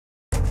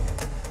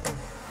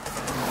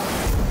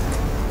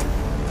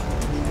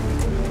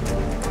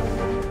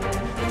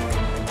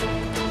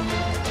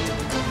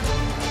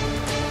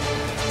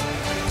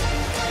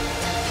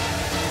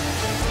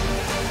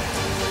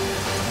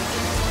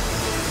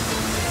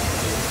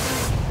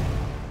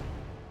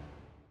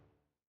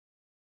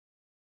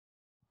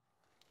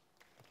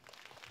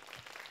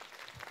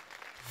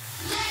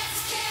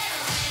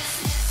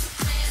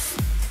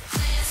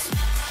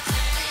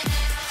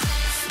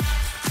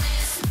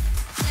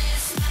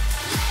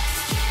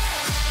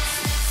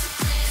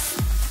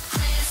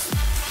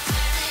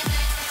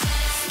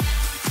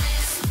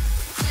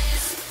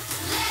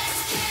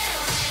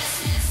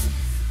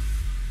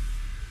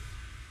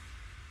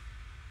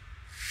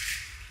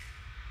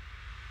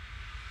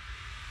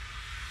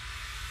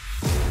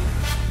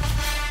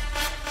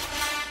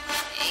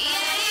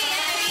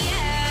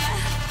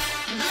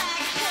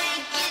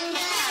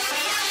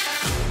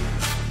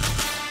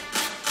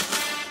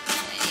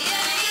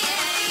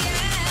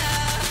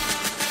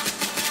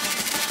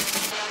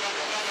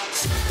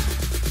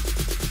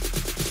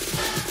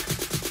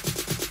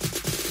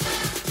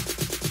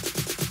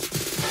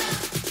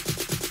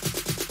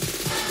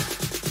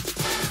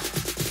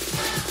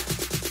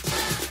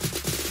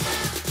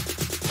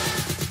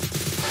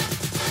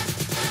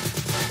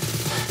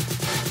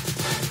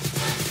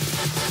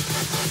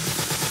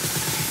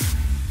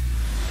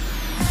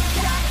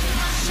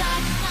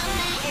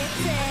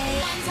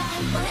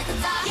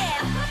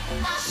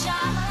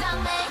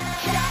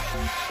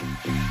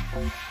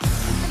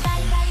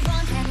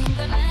원하는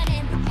걸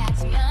말해 못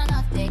가지면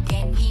어때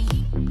괜히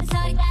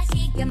소리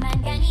다시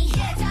그만가니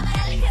기다려서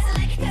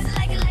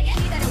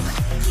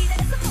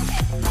뭐해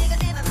내가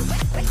내 맘을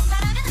왜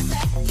말하면 안 돼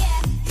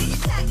yeah 그게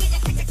다 그냥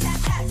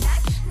착착착착착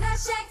Now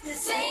shake the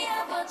say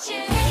about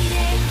you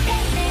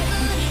Baby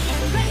우리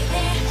great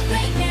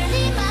there 네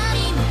맘이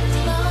뭔지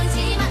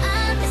모르지만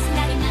내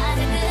생각이 맞아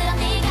그럼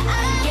네가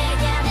yeah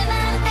내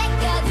맘은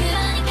뺏겨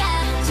그러니까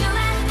좋아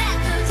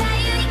나도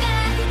자유니까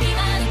네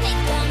맘이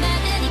뺏겨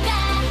많으니까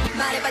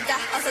말해봐 다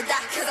어서 다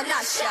cause I'm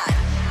not shy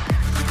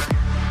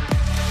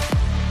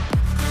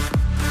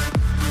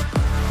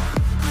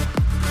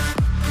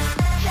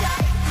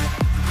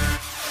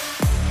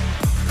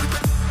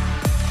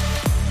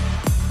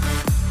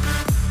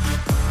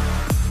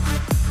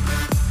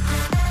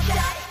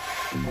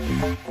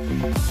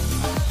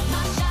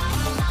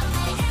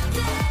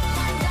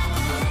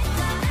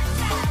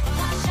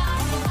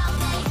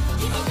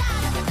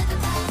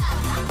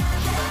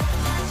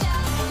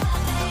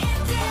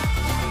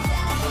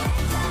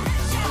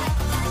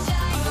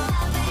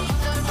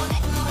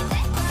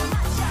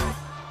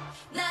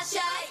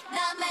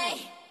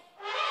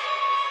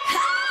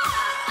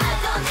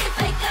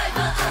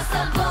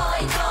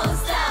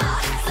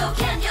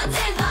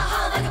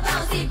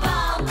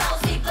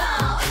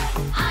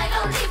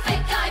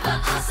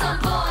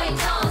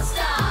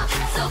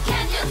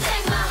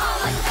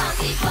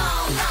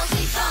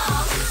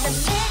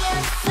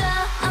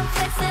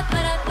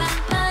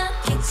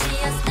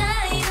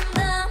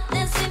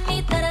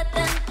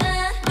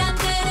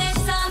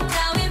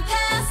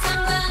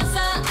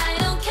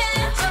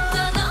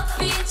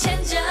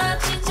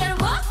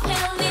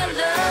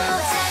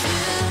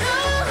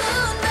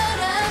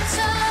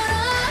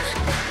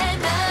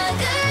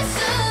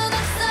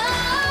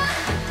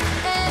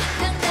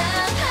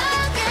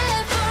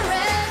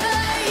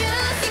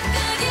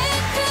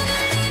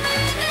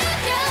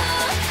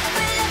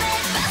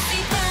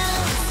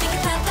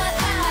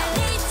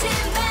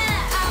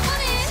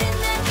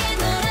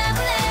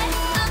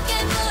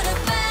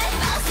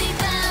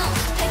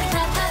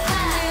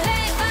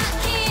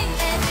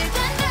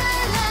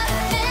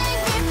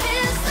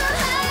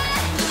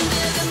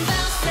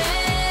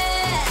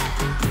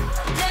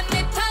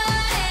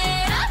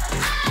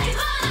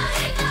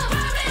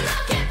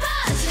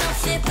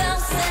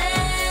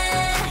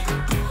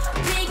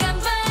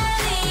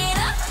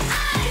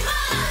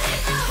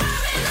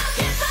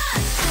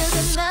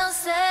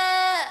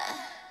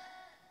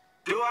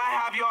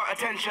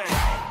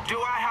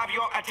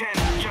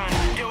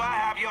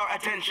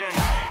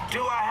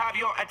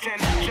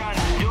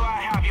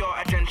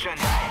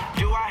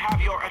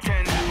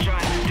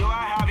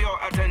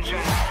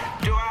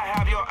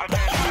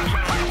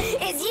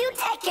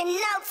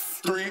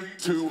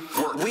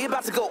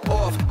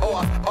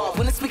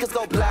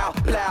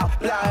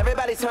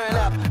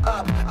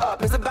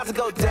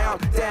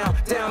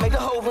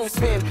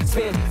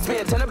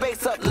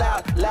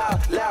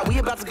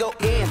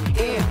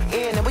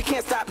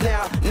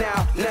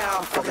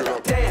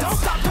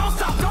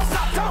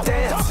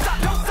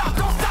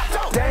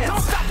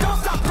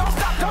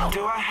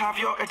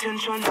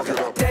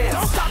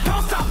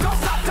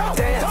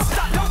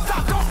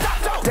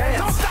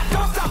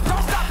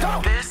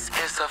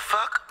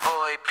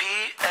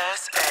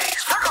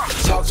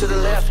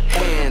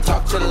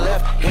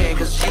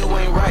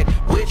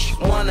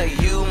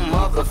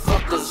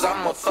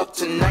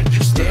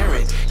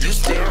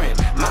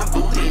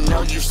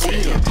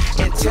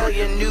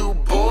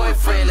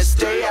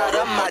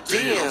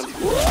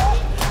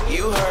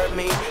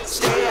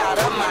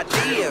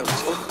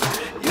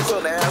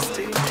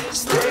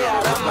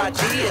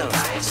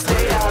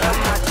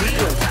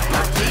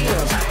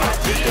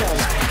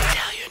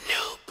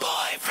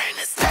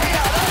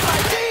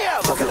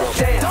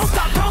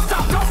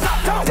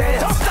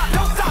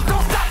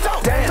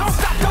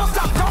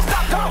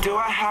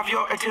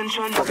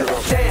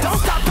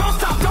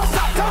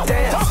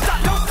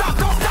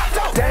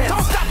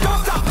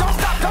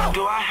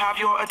Do I have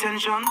your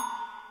attention?